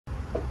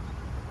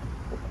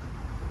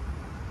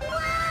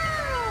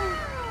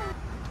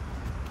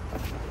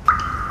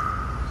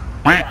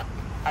Why are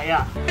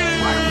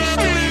we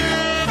still here?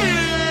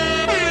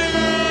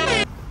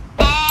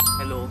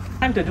 Hello.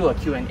 Time to do a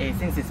Q&A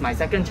since it's my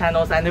second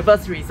channel's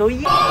anniversary, so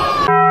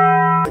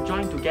yeah! We're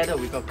joined together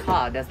with a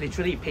car that's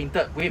literally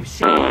painted with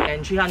shit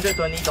and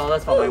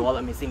 $320 for my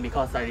wallet missing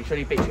because I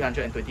literally paid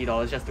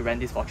 $320 just to rent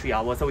this for 3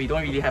 hours, so we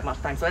don't really have much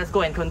time. So let's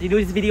go and continue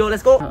this video.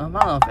 Let's go! The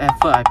amount of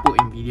effort I put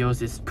in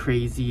videos is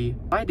crazy.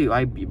 Why do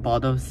I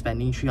bother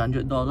spending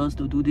 $300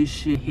 to do this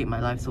shit? I hate my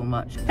life so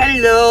much.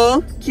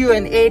 Hello!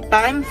 Q&A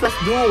time. Let's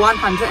do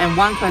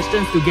 101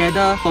 questions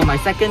together for my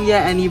 2nd year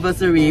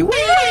anniversary.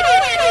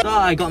 So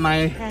I got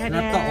my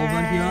laptop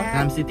over here and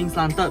I'm sitting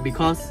slanted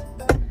because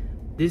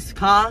this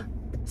car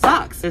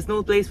sucks. There's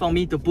no place for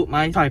me to put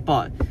my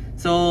tripod.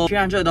 So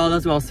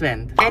 $300 well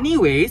spent.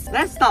 Anyways,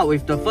 let's start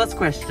with the first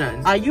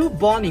question. Are you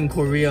born in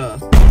Korea?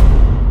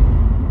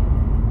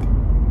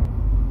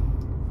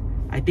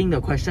 I think the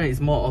question is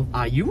more of,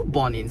 are you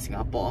born in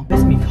Singapore?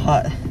 Let's be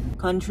hard.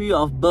 Country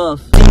of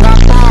birth,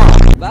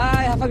 Singapore!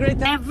 Bye, have a great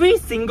time! Every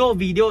single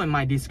video in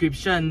my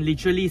description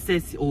literally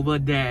says over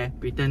there,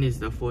 pretend it's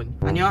the phone.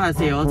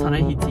 안녕하세요,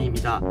 저는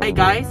희진입니다. Hi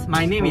guys,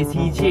 my name is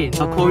Heejin,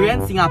 a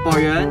Korean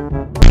Singaporean,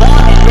 born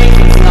and raised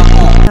in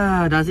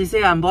Singapore. Does it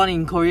say I'm born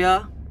in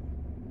Korea?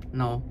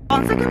 No.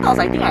 On second thoughts,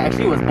 I think I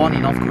actually was born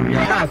in North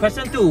Korea.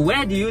 Question 2,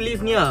 where do you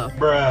live near?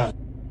 Bruh.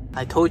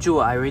 I told you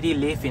I already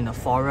live in the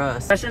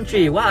forest. Question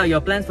 3, what are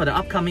your plans for the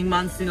upcoming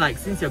months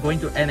since you're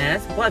going to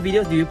NS? What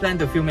videos do you plan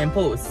to film and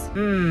post?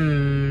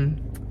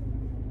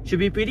 Should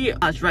be pretty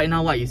much right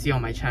now what you see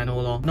on my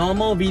channel lor.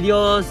 Normal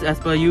videos as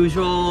per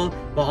usual,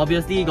 but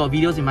obviously got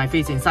videos in my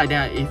face inside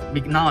there.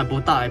 If now I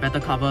botak, I better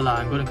cover lah.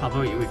 I'm going to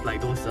cover it with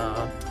like those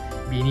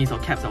beanies or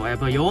caps or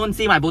whatever. You won't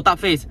see my botak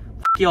face.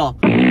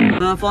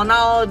 F*** for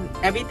now,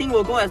 everything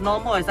will go as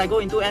normal as I go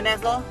into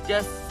NS lor.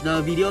 Just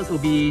the videos will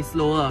be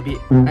slower a bit.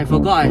 I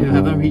forgot I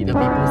haven't read the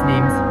people's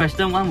names.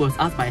 Question 1 was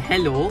asked by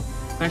Hello.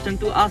 Question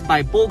 2 asked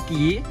by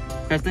Poki.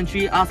 Question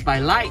 3 asked by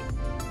Light.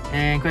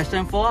 And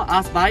question 4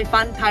 asked by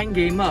Fun Time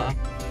Gamer.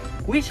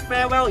 Which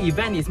farewell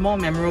event is more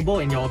memorable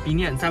in your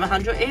opinion?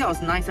 700A or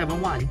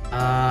 971?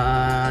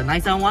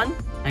 971,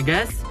 I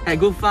guess. Had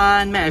good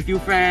fun, met a few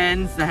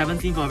friends I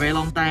haven't seen for a very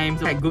long time,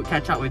 so had good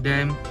catch up with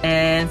them.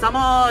 And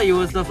somehow it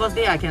was the first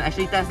day I can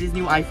actually test this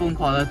new iPhone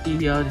quality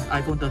here, this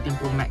iPhone 13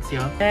 Pro Max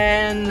here.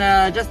 And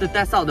just to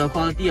test out the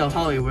quality of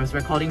how it was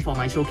recording for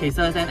my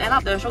showcases, and end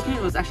up the showcase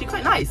was actually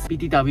quite nice.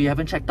 BTW, you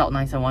haven't checked out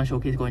 971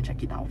 showcase, go and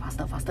check it out.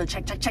 Faster,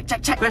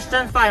 check.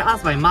 Question 5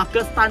 asked by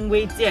Marcus Tan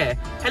Wei Jie.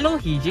 Hello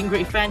Heejin,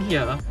 great fan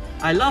here.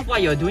 I love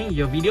what you're doing in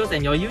your videos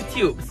and your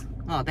YouTubes.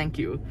 Oh, thank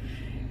you.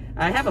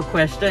 I have a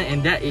question,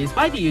 and that is,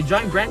 why did you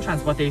join Brand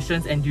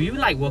Transportations and do you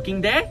like working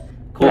there?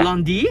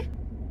 :D?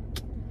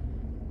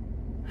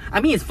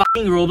 I mean, it's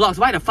fucking Roblox,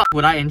 why the fuck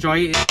would I enjoy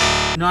it?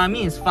 No, I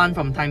mean, it's fun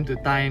from time to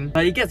time,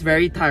 but it gets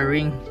very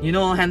tiring. You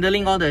know,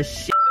 handling all the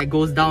shit that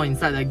goes down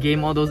inside the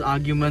game, all those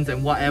arguments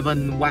and whatever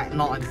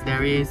whatnots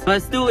there is.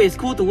 But still, it's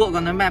cool to work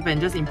on the map and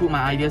just improve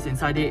my ideas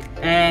inside it.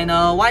 And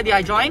why did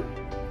I join?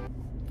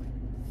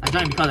 I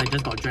joined because I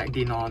just got dragged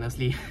in,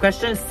 honestly.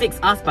 Question 6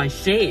 asked by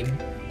Shane.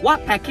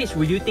 What package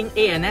would you think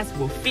ANS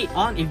will fit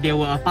on if they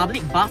were a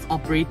public bus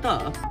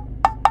operator?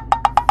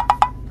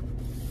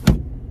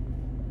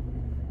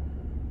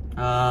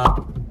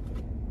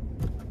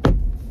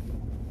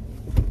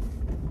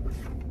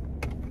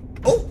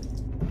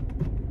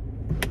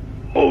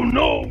 Oh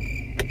no!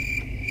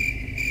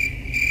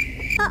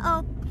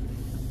 Uh-oh.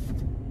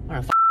 What the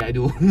f*** did I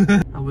do?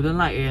 I wouldn't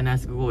like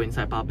ANS to go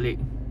inside public,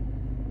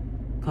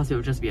 because it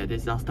would just be a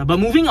disaster. But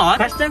moving on!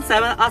 Question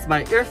 7 asked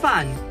by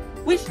Irfan.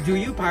 Which do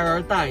you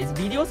prioritize?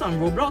 Videos on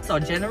Roblox or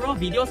general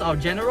videos or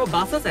general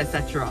buses,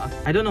 etc.?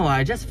 I don't know,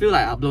 I just feel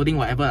like uploading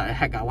whatever the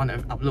heck I want to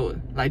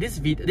upload. Like this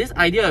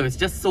idea is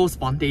just so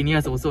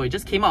spontaneous also, it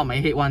just came out of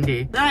my head one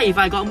day. Then if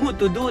I got mood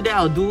to do, then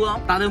I'll do.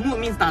 Started mood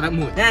means started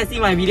mood. Then I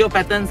see my video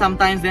pattern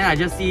sometimes, then I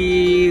just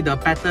see the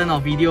pattern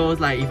of videos.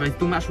 Like if it's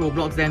too much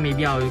Roblox, then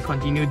maybe I'll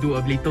continue do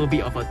a little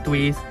bit of a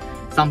twist.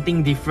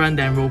 Something different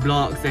than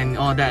Roblox and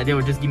all that. They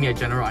will just give me a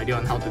general idea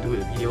on how to do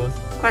the videos.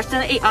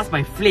 Question 8 asked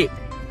by Flip.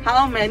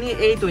 How many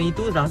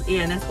A22s does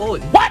ANS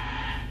own? What?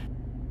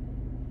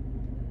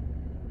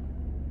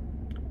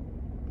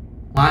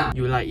 What?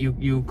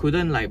 You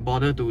couldn't like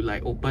bother to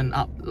like open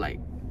up like,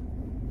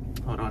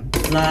 hold on,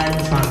 Land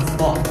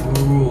Transport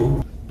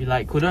Guru. You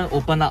like couldn't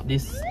open up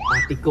this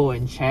article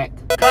and check.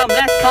 Come,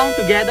 let's count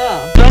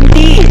together.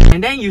 20.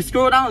 And then you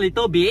scroll down a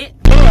little bit.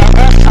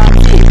 ANS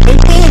Transit. 18.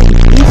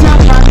 Nisha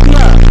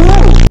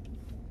Transit.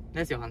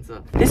 That's your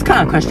answer. This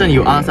kind of question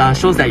you ask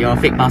shows that you're a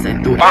fake bus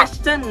and 2.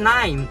 Question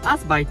 9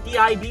 asked by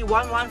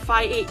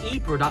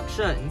TIB1158E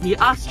Production. He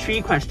asked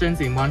 3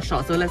 questions in one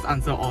shot, so let's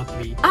answer all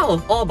 3. Out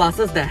of all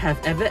buses that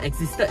have ever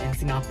existed in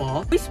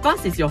Singapore, which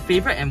bus is your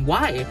favorite and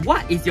why?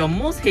 What is your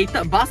most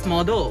hated bus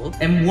model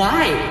and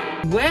why?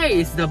 Where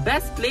is the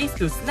best place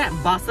to snap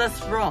buses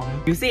from?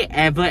 You say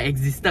ever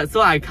existed,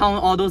 so I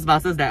count all those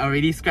buses that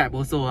already scrapped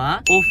also.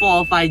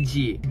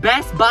 0405G.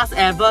 Best bus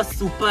ever,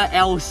 Super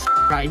L.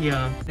 right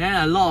here. Then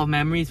a lot of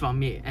memories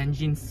from it.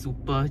 Engine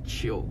super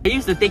chill. I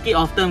used to take it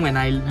often when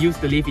I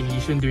used to live in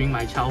Yishun during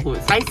my childhood.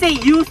 I say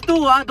used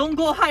to, don't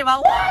go hype.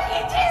 What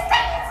did you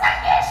say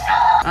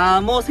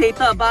inside? Most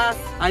hated bus.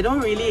 I don't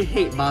really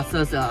hate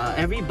buses.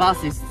 Every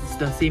bus is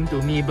the same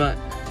to me. But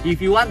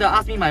if you want to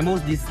ask me my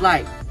most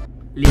dislike,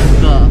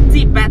 linker.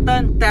 Seat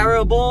pattern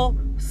terrible,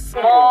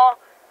 small,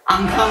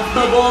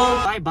 uncomfortable.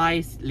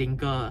 Bye-bye,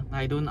 linker.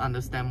 I don't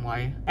understand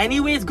why.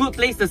 Anyways, good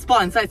place to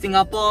spot inside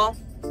Singapore.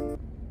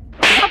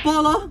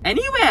 Singapore lor.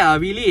 Anywhere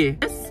really.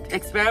 Just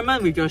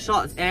experiment with your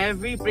shots.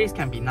 Every place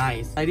can be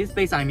nice. Like this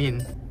place I'm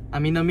in.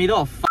 I'm in the middle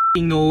of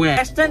fucking nowhere.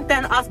 Question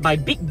 10 asked by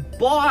Big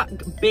Boy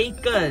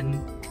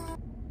Bacon.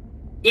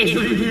 Hey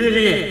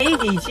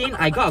Heejin,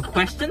 I got a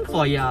question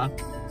for ya.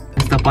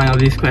 What's the point of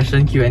this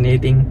question Q&A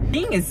thing?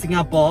 Being in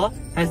Singapore,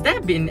 has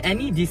there been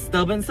any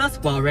disturbances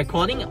while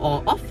recording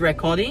or off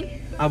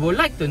recording? I would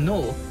like to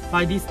know.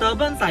 By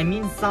disturbance, I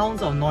mean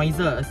sounds or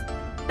noises.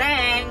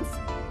 Thanks!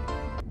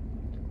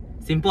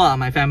 Simple,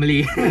 my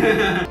family.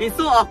 It's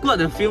so awkward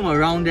to film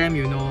around them,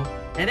 you know.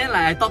 And then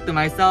like I talk to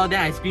myself,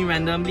 then I scream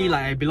randomly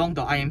like I belong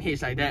to Im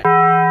Heejin like that.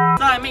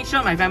 So I make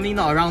sure my family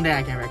not around, then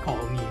I can record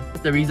only.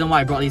 That's the reason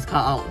why I brought this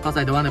car out, because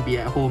I don't want to be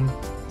at home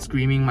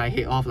screaming my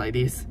head off like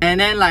this. And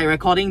then like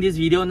recording this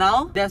video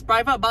now, there's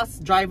private bus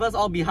drivers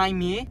all behind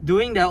me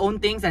doing their own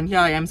things, and here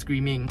I am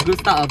screaming. Good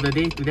start of the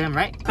day to them,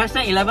 right?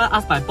 Question 11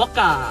 asked by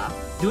Boka.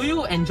 Do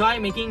you enjoy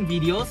making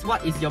videos?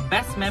 What is your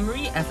best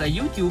memory as a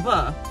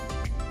YouTuber?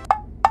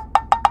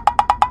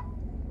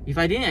 If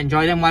I didn't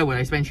enjoy them, why would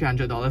I spend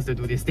 $300 to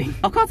do this thing?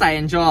 Of course I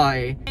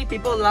enjoy. Make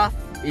people laugh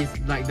is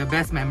like the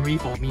best memory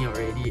for me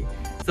already.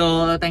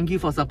 So thank you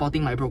for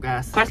supporting my broke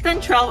ass. Question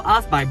 12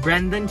 asked by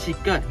Brandon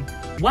Chicken.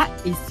 What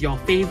is your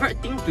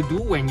favorite thing to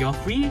do when you're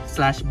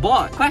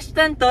free/bored?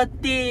 Question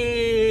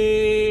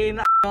 13.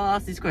 I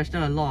ask this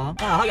question a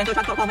lot. How you enter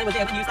transport from when you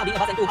start being a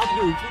boss and two?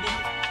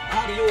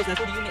 How do you who made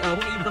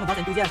you become a boss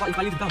enthusiast? What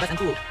inspired you to become a boss and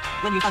two?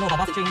 When you start know about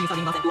boss teaching, when you start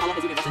being boss and two, how long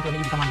has you been boss and two? When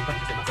you become one, you become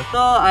so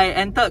I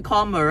entered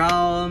com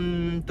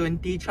around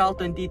 2012,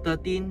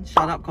 2013.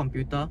 Shut up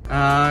computer.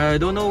 I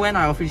don't know when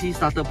I officially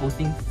started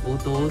posting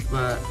photos,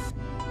 but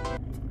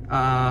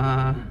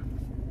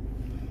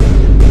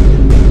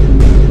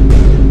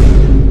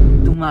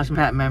too much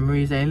bad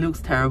memories and it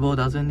looks terrible,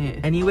 doesn't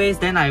it? Anyways,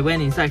 then I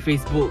went inside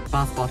Facebook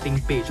bus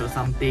spotting page or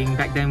something.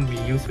 Back then we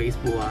used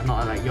Facebook,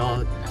 not like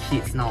your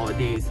kids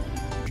nowadays.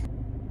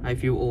 I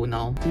feel old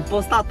now.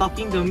 People start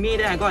talking to me,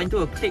 then I got into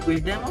a clique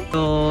with them.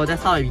 So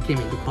that's how I became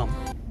into com.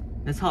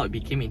 That's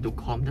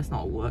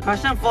not a word.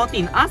 Question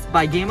 14 asked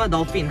by Gamer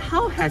Dolphin.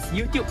 How has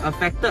YouTube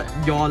affected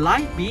your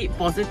life, be it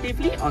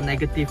positively or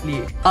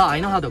negatively? I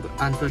know how to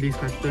answer this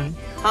question.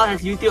 How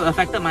has YouTube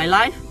affected my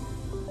life?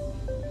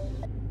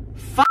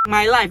 Fuck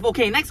my life.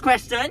 Okay, next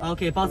question.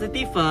 Okay,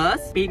 positive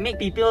first. Make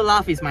people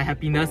laugh is my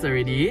happiness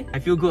already. I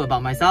feel good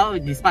about myself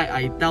despite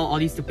I tell all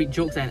these stupid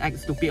jokes and act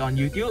stupid on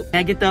YouTube.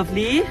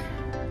 Negatively,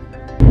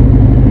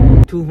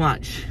 too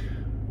much.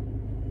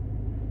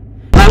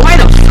 Like why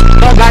the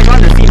f guys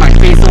want to see my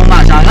face so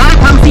much?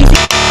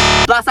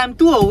 Plus I'm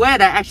too aware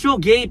that actual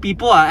gay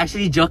people are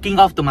actually jerking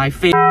off to my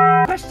face.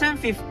 Question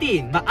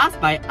 15, but asked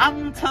by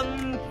Ang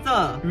Cheng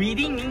Tse.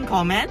 Reading mean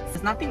comments?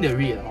 There's nothing to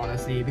read,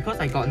 honestly, because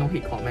I got no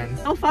hate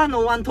comments. So far,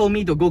 no one told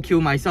me to go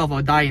kill myself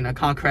or die in a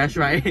car crash,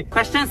 right?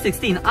 Question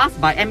 16, asked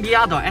by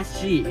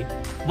mbr.sg.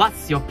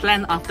 What's your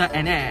plan after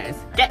NS?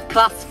 Get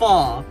class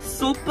 4.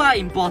 Super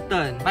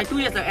important. My 2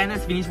 years of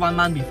NS finished 1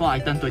 month before I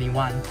turned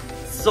 21.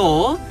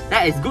 So,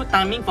 that is good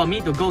timing for me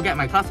to go get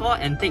my class 4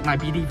 and take my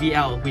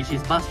BDVL, which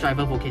is bus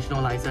driver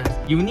vocational license.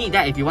 You need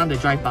that if you want to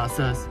drive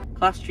buses.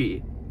 Class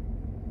 3.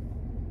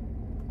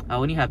 I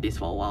only have this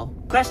for a while.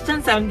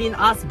 Question 17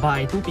 asked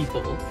by 2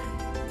 people.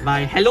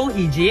 By Hello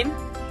Heejin.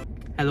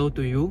 Hello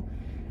to you.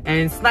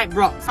 And Snipe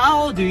Rocks.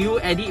 How do you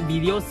edit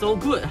videos so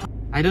good?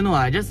 I don't know,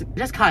 I just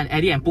cut and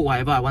edit and put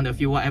whatever I want to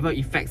feel, whatever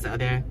effects are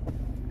there.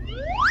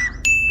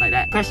 Like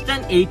that.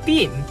 Question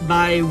 18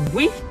 by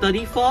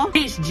Wave34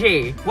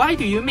 HJ. Why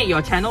do you make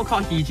your channel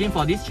called Heejin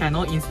for this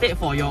channel instead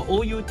for your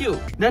old YouTube?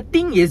 The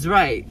thing is,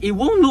 right, it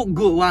won't look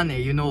good one,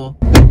 you know.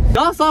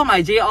 Y'all saw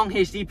my J-Ong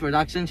HD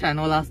production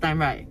channel last time,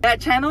 right? That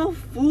channel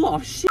full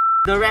of shit.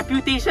 The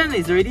reputation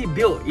is already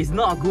built, it's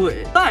not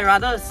good. So I'd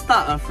rather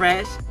start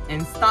afresh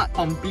and start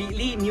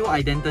completely new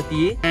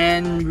identity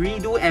and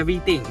redo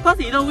everything. Because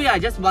either way, I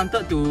just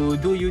wanted to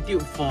do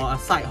YouTube for a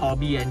side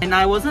hobby and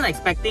I wasn't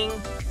expecting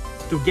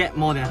to get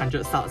more than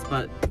 100 subs,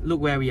 but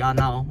look where we are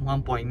now,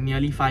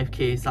 nearly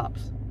 5k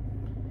subs.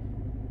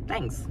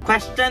 Thanks.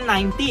 Question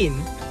 19,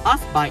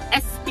 asked by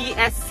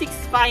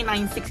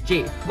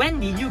SPS6596J. When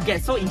did you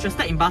get so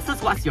interested in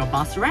buses? What's your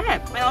bus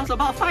rap? When I was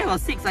about 5 or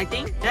 6, I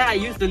think. Then I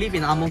used to live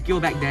in Ang Mo Kio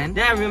back then.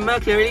 Then I remember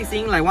clearly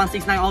seeing like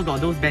 169 all got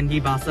those bendy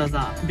buses.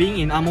 Being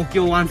in Ang Mo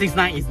Kio,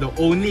 169 is the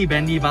only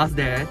bendy bus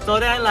there. So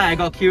then like I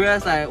got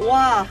curious, like,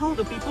 wow, how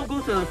do people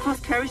go to the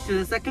first carriage to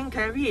the second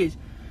carriage?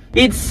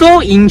 It's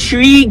so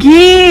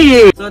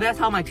intriguing! So that's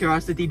how my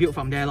curiosity built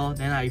from there lor.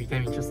 Then I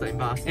became interested in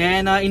bus.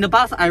 And in the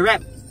bus, I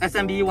rap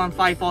SMB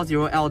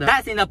 1540L.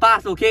 That's in the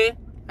past, okay?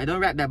 I don't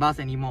rap that bars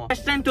anymore.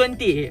 Question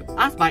 20,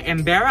 asked by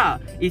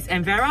Embera. Is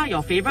Embera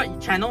your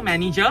favorite channel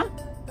manager?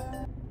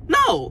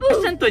 No!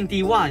 Question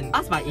 21,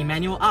 asked by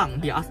Emmanuel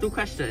Ang. He asked 2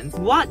 questions.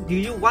 What do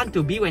you want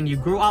to be when you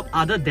grow up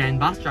other than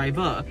bus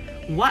driver?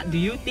 What do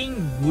you think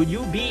would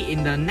you be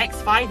in the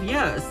next 5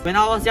 years? When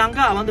I was younger,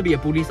 I wanted to be a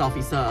police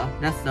officer.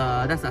 That's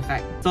a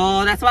fact.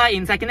 So that's why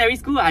in secondary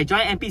school, I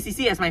joined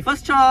NPCC as my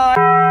first choice.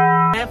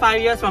 And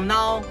 5 years from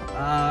now,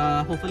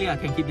 hopefully I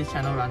can keep this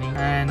channel running.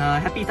 And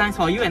happy times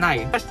for you and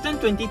I. Question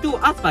 22,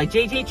 asked by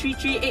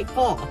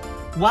JJ3384.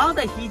 While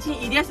the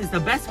Heejin EDS is the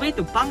best way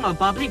to punk on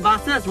public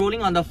buses,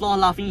 rolling on the floor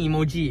laughing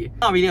emoji.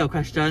 Not really a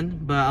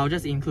question, but I'll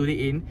just include it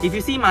in. If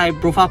you see my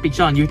profile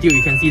picture on YouTube,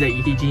 you can see the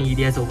Heejin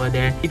EDS over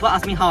there. People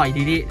ask me how I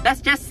did it.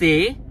 Let's just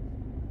say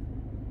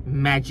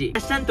magic.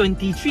 Question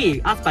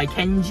 23, asked by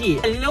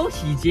Kenji. Hello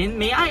Heejin,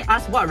 may I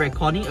ask what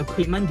recording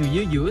equipment do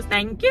you use?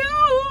 Thank you!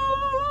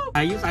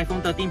 I use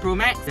iPhone 13 Pro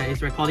Max that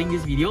is recording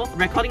this video.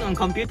 Recording on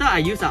computer, I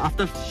use an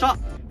Aftershock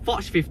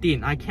Forge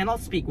 15. I cannot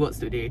speak words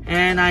today.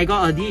 And I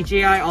got a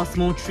DJI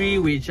Osmo 3,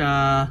 which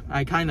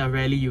I kind of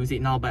rarely use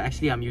it now, but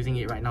actually I'm using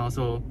it right now,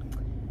 so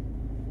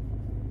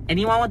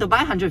anyone want to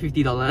buy?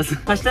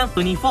 $150. Question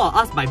 24,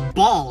 asked by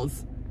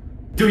Balls.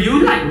 Do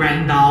you like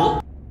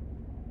Randall?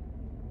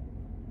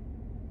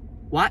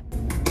 What?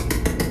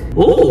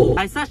 Oh!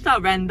 I searched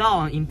up Randall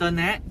on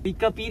internet.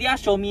 Wikipedia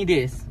showed me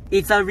this.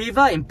 It's a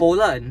river in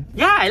Poland.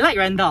 Yeah, I like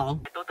Randall.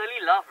 I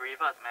totally love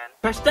rivers, man.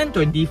 Question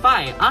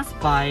 25, asked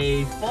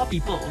by 4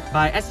 people.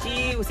 By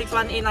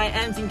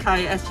SG6189M,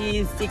 Jinkai,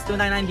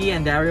 SG6299D,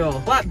 and Dario.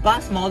 What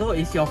bus model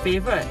is your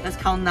favorite? Let's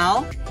count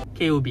now.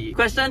 KOB.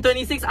 Question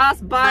 26,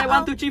 asked by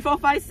 1, 2, 3, 4,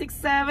 5, 6,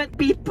 7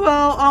 people.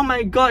 Oh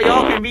my god,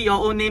 y'all can read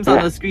your own names on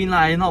the screen.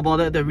 I'm not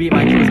bothered to read,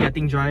 my throat's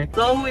getting dry.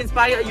 So who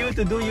inspired you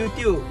to do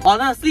YouTube?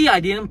 Honestly,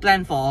 I didn't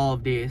plan for all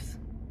of this.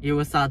 It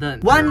was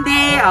sudden. One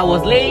day, I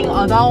was laying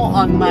down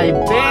on my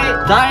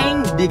bed,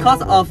 dying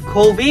because of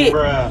COVID.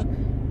 Bruh.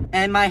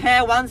 And my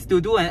hair wants to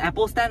do an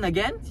Apple stand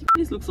again.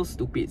 This looks so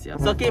stupid, yeah.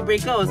 Circuit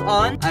breaker was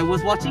on. I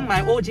was watching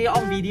my OJ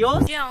on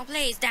videos.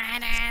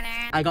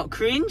 I got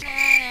cringe.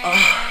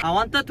 I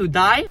wanted to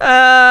die.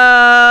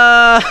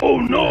 Oh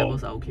no!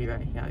 Levels are okay,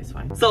 right? Yeah, it's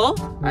fine. So,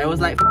 I was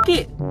like, fuck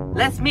it.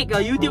 Let's make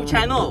a YouTube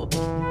channel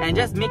and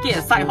just make it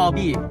a side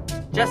hobby.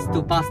 Just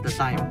to pass the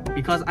time.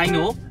 Because I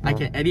know I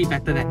can edit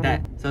better than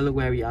that. So look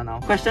where we are now.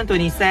 Question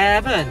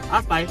 27,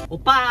 asked by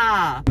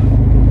Oppa.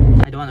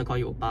 I don't want to call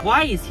you Oppa.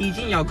 Why is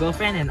Heejin your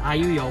girlfriend and are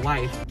you your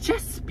wife?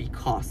 Just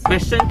because.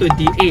 Question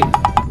 28,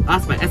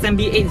 asked by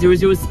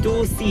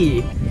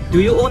SMB8002C.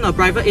 Do you own a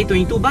private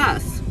A22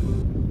 bus?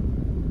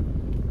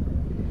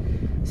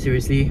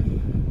 Seriously?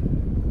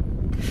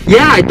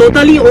 Yeah, I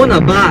totally own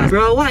a bus.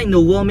 Bro, what in the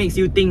world makes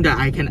you think that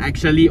I can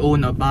actually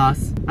own a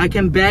bus? I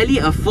can barely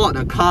afford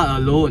a car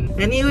alone.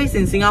 Anyways,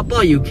 in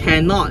Singapore, you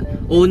cannot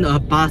own a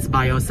bus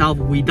by yourself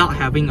without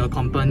having a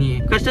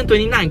company. Question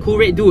 29, cool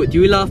red dude,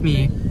 do you love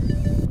me?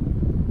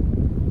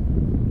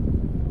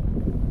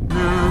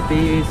 Love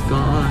is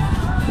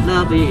gone.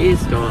 Love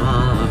is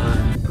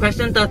gone.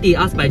 Question 30,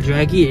 asked by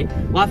Draggy.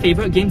 What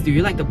favorite games do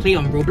you like to play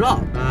on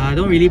Roblox? I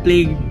don't really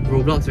play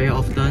Roblox very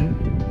often.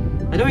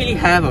 I don't really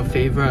have a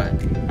favorite.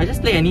 I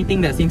just play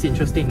anything that seems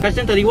interesting.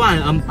 Question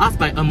 31, asked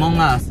by Among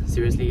Us.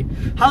 Seriously.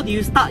 How do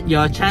you start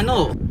your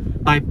channel?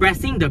 By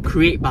pressing the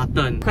create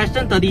button.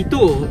 Question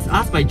 32,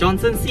 asked by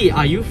Johnson C.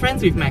 Are you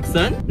friends with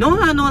Maxon? No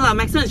lah,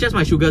 Maxon is just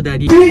my sugar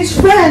daddy. Glitch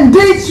friend!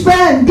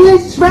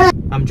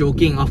 I'm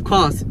joking, of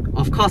course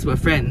we're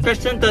friends.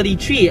 Question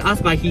 33,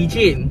 asked by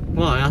Heejin.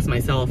 Well, I asked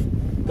myself,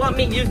 what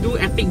made you do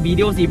epic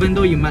videos even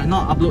though you might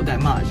not upload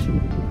that much?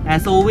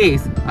 As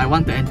always, I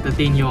want to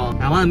entertain y'all.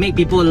 I want to make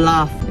people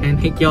laugh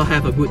and make y'all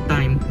have a good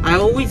time. I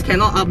always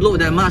cannot upload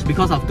that much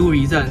because of 2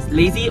 reasons.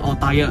 Lazy or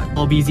tired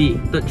or busy.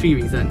 Third 3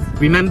 reasons.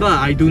 Remember,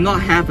 I do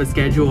not have a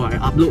schedule. I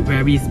upload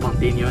very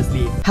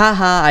spontaneously.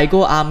 Haha, I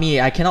go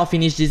army. I cannot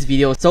finish this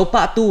video. So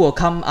part 2 will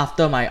come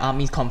after my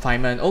army's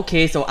confinement.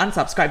 Okay, so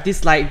unsubscribe,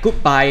 dislike,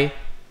 goodbye.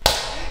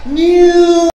 New